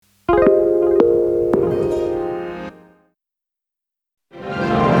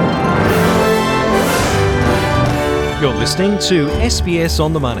listening to SBS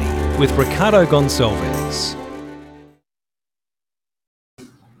On The Money with Ricardo Gonçalves.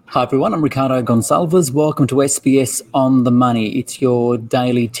 Hi everyone, I'm Ricardo Gonçalves. Welcome to SBS On The Money. It's your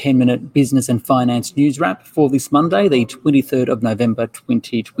daily 10-minute business and finance news wrap for this Monday, the 23rd of November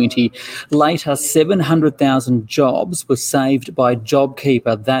 2020. Later, 700,000 jobs were saved by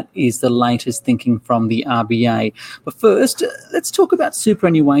JobKeeper. That is the latest thinking from the RBA. But first, let's talk about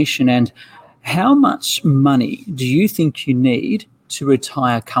superannuation and how much money do you think you need to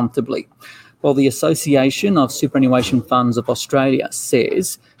retire comfortably? Well, the Association of Superannuation Funds of Australia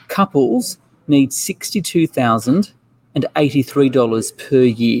says couples need $62,083 per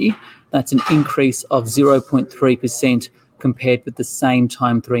year. That's an increase of 0.3% compared with the same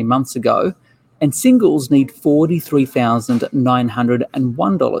time 3 months ago. And singles need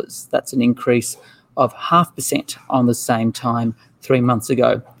 $43,901. That's an increase of 0.5% on the same time 3 months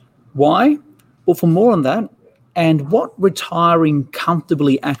ago. Why? Well, for more on that and what retiring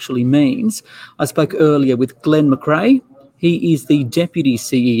comfortably actually means, I spoke earlier with Glenn McRae. He is the Deputy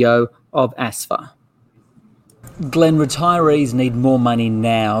CEO of ASFA. Glenn, retirees need more money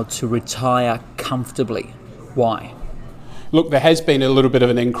now to retire comfortably. Why? Look, there has been a little bit of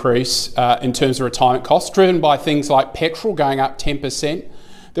an increase in terms of retirement costs, driven by things like petrol going up 10%.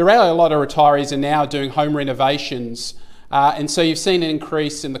 There are a lot of retirees are now doing home renovations, and so you've seen an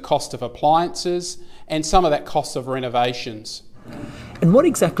increase in the cost of appliances and some of that cost of renovations. And what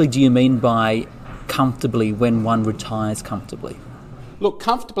exactly do you mean by comfortably when one retires comfortably? Look,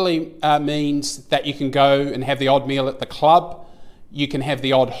 comfortably means that you can go and have the odd meal at the club, you can have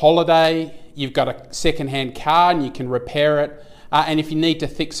the odd holiday, you've got a second-hand car and you can repair it, and if you need to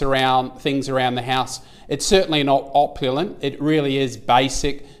fix things around the house, it's certainly not opulent, it really is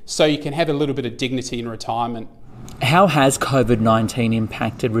basic, so you can have a little bit of dignity in retirement. How has COVID-19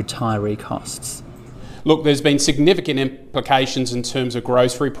 impacted retiree costs? Look, there's been significant implications in terms of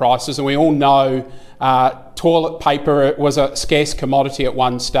grocery prices, and we all know toilet paper was a scarce commodity at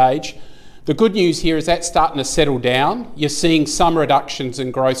one stage. The good news here is that's starting to settle down. You're seeing some reductions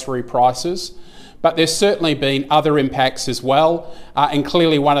in grocery prices, but there's certainly been other impacts as well, and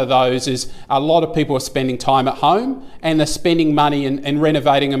clearly one of those is a lot of people are spending time at home and they're spending money in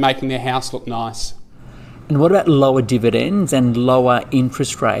renovating and making their house look nice. And what about lower dividends and lower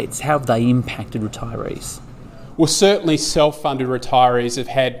interest rates? How have they impacted retirees? Well, certainly self-funded retirees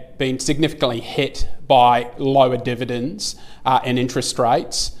have been significantly hit by lower dividends and interest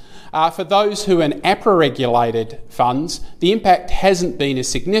rates. For those who are in APRA-regulated funds, the impact hasn't been as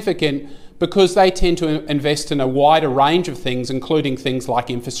significant because they tend to invest in a wider range of things, including things like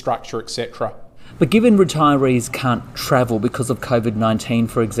infrastructure, etc. But given retirees can't travel because of COVID-19,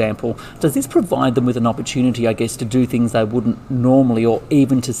 for example, does this provide them with an opportunity, I guess, to do things they wouldn't normally or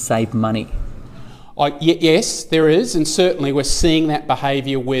even to save money? Yes, there is, and certainly we're seeing that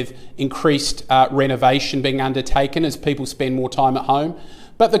behaviour with increased renovation being undertaken as people spend more time at home.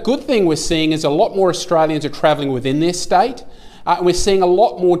 But the good thing we're seeing is a lot more Australians are travelling within their state. And we're seeing a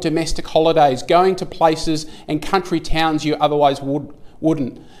lot more domestic holidays, going to places and country towns you otherwise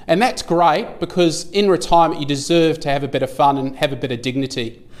wouldn't. And that's great because in retirement you deserve to have a bit of fun and have a bit of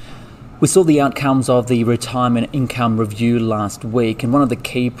dignity. We saw the outcomes of the Retirement Income Review last week, and one of the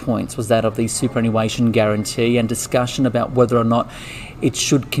key points was that of the superannuation guarantee and discussion about whether or not it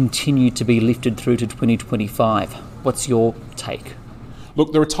should continue to be lifted through to 2025. What's your take?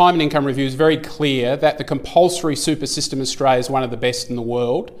 Look, the Retirement Income Review is very clear that the compulsory super system in Australia is one of the best in the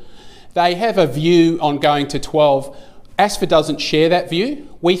world. They have a view on going to 12. ASFA doesn't share that view.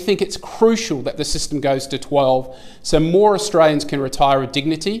 We think it's crucial that the system goes to 12 so more Australians can retire with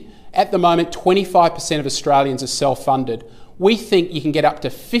dignity. At the moment, 25% of Australians are self-funded. We think you can get up to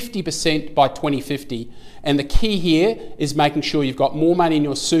 50% by 2050. And the key here is making sure you've got more money in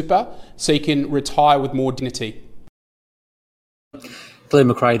your super so you can retire with more dignity. Glenn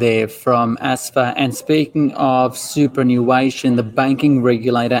McRae there from ASFA. And speaking of superannuation, the banking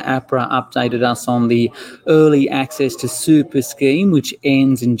regulator APRA updated us on the early access to super scheme, which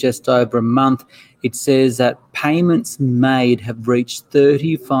ends in just over a month. It says that payments made have reached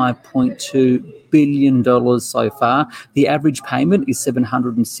 $35.2 billion so far. The average payment is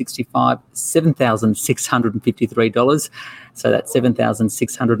 $7,653. So that's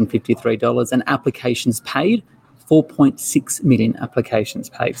 $7,653. And applications paid, 4.6 million applications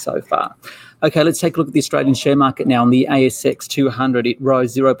paid so far. Okay, let's take a look at the Australian share market now. On the ASX 200, it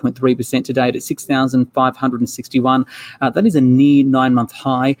rose 0.3% today at 6,561. That is a near 9-month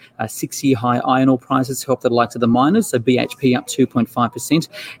high. 6-year high iron ore prices helped the likes of the miners. So BHP up 2.5%.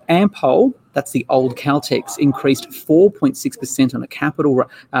 Ampol that's the old Caltex, increased 4.6% on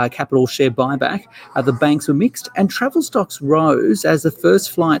a capital share buyback. The banks were mixed, and travel stocks rose as the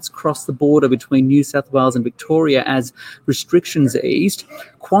first flights crossed the border between New South Wales and Victoria as restrictions eased.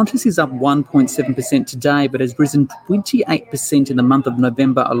 Qantas is up 1.7% today, but has risen 28% in the month of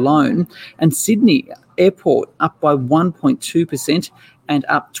November alone. And Sydney Airport up by 1.2% and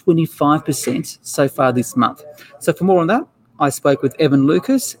up 25% so far this month. So for more on that, I spoke with Evan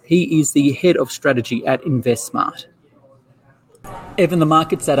Lucas. He is the head of strategy at InvestSmart. Evan, the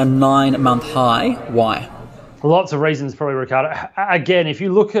market's at a 9-month high. Why? Lots of reasons, probably, Ricardo. Again, if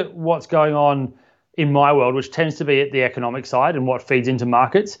you look at what's going on in my world, which tends to be at the economic side and what feeds into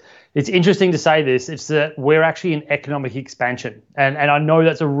markets, it's interesting to say this. It's that we're actually in economic expansion. And I know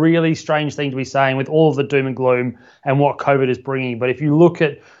that's a really strange thing to be saying with all of the doom and gloom and what COVID is bringing. But if you look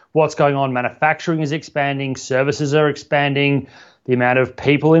at what's going on, manufacturing is expanding, services are expanding, the amount of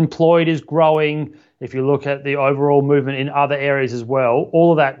people employed is growing. If you look at the overall movement in other areas as well,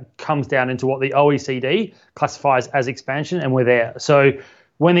 all of that comes down into what the OECD classifies as expansion, and we're there. So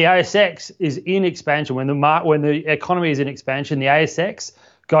when the ASX is in expansion, when the economy is in expansion, the ASX,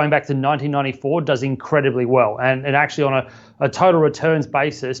 going back to 1994, does incredibly well. And actually on a total returns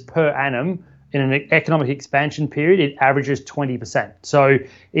basis per annum, in an economic expansion period, it averages 20%. So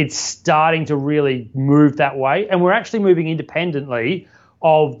it's starting to really move that way. And we're actually moving independently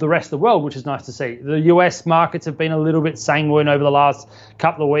of the rest of the world, which is nice to see. The US markets have been a little bit sanguine over the last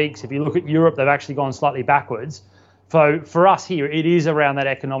couple of weeks. If you look at Europe, they've actually gone slightly backwards. So for us here, it is around that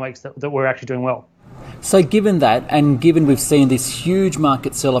economics that we're actually doing well. So given that, and given we've seen this huge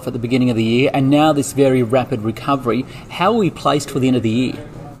market sell-off at the beginning of the year, and now this very rapid recovery, how are we placed for the end of the year?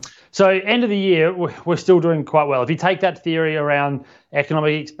 So end of the year, we're still doing quite well. If you take that theory around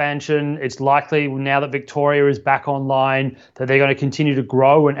economic expansion, it's likely now that Victoria is back online that they're going to continue to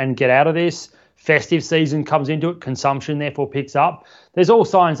grow and get out of this. Festive season comes into it, consumption therefore picks up. There's all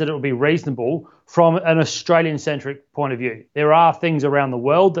signs that it will be reasonable from an Australian-centric point of view. There are things around the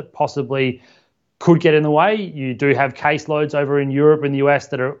world that possibly could get in the way. You do have caseloads over in Europe and the US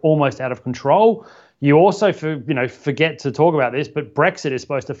that are almost out of control. You also forget to talk about this, but Brexit is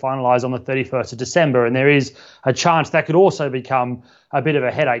supposed to finalise on the 31st of December, and there is a chance that could also become a bit of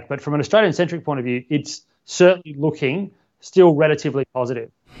a headache. But from an Australian-centric point of view, it's certainly looking still relatively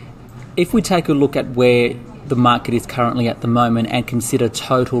positive. If we take a look at where the market is currently at the moment and consider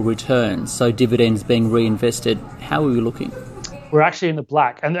total returns, so dividends being reinvested, how are we looking? We're actually in the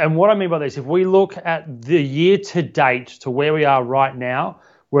black. And what I mean by this, if we look at the year to date to where we are right now,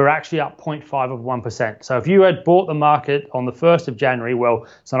 we're actually up 0.5 of 1%. So if you had bought the market on the 1st of January, well,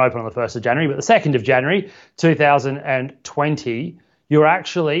 it's not open on the 1st of January, but the 2nd of January, 2020, you're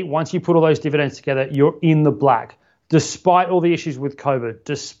actually, once you put all those dividends together, you're in the black. Despite all the issues with COVID,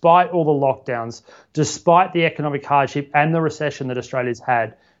 despite all the lockdowns, despite the economic hardship and the recession that Australia's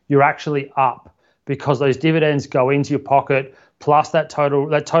had, you're actually up because those dividends go into your pocket, plus that total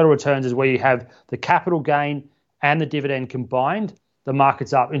returns is where you have the capital gain and the dividend combined. The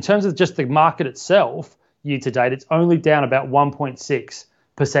market's up. In terms of just the market itself, year to date, it's only down about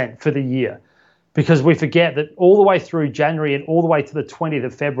 1.6% for the year, because we forget that all the way through January and all the way to the 20th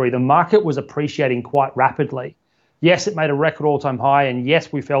of February, the market was appreciating quite rapidly. Yes, it made a record all-time high, and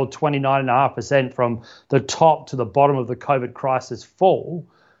yes, we fell 29.5% from the top to the bottom of the COVID crisis fall.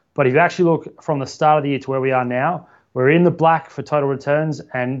 But if you actually look from the start of the year to where we are now, we're in the black for total returns,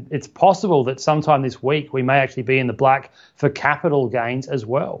 and it's possible that sometime this week we may actually be in the black for capital gains as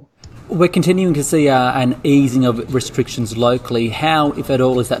well. We're continuing to see an easing of restrictions locally. How, if at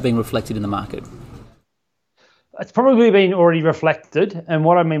all, is that being reflected in the market? It's probably been already reflected, and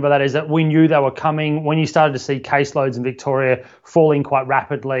what I mean by that is that we knew they were coming. When you started to see caseloads in Victoria falling quite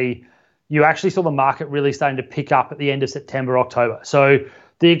rapidly, you actually saw the market really starting to pick up at the end of September, October. So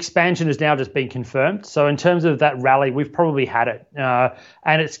the expansion has now just been confirmed. So in terms of that rally, we've probably had it.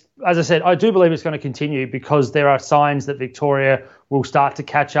 And it's, as I said, I do believe it's going to continue because there are signs that Victoria will start to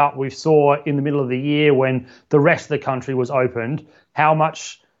catch up. We saw in the middle of the year when the rest of the country was opened, how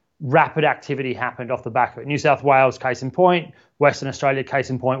much rapid activity happened off the back of it. New South Wales, case in point, Western Australia, case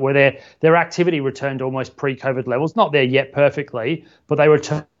in point, where their activity returned to almost pre-COVID levels. Not there yet perfectly, but they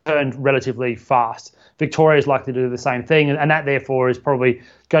returned relatively fast. Victoria is likely to do the same thing, and that therefore is probably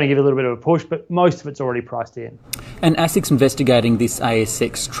going to give a little bit of a push, but most of it's already priced in. And ASIC's investigating this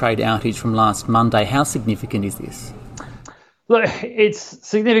ASX trade outage from last Monday. How significant is this? Look, it's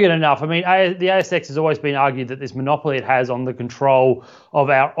significant enough. I mean, the ASX has always been argued that this monopoly it has on the control of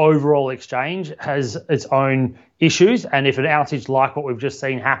our overall exchange has its own issues. And if an outage like what we've just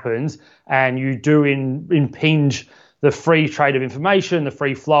seen happens and you do impinge the free trade of information, the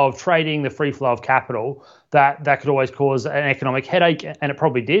free flow of trading, the free flow of capital, that could always cause an economic headache, and it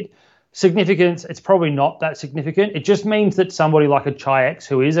probably did. Significance, it's probably not that significant. It just means that somebody like a Chi-X,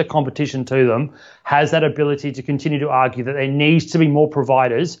 who is a competition to them, has that ability to continue to argue that there needs to be more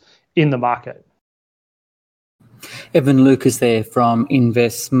providers in the market. Evan Lucas there from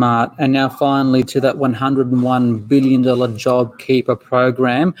InvestSmart. And now finally to that $101 billion JobKeeper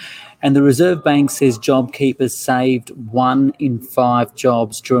program. And the Reserve Bank says JobKeeper saved 1 in 5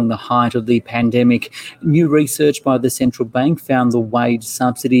 jobs during the height of the pandemic. New research by the central bank found the wage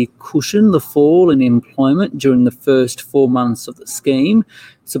subsidy cushioned the fall in employment during the first 4 months of the scheme,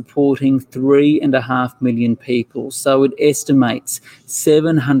 supporting 3.5 million people. So it estimates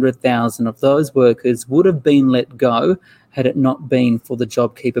 700,000 of those workers would have been let go had it not been for the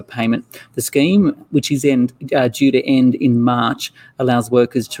JobKeeper payment. The scheme, which is due to end in March, allows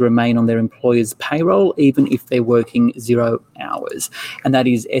workers to remain on their employer's payroll even if they're working 0 hours. And that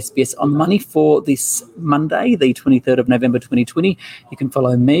is SBS On Money for this Monday, the 23rd of November 2020. You can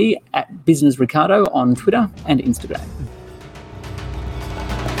follow me at Business Ricardo on Twitter and Instagram.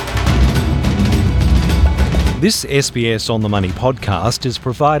 This SBS On the Money podcast is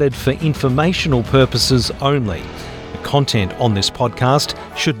provided for informational purposes only. The content on this podcast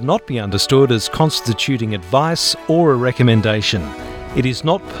should not be understood as constituting advice or a recommendation. It is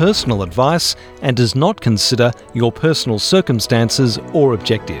not personal advice and does not consider your personal circumstances or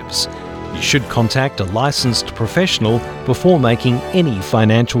objectives. You should contact a licensed professional before making any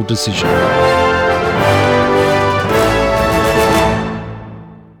financial decision.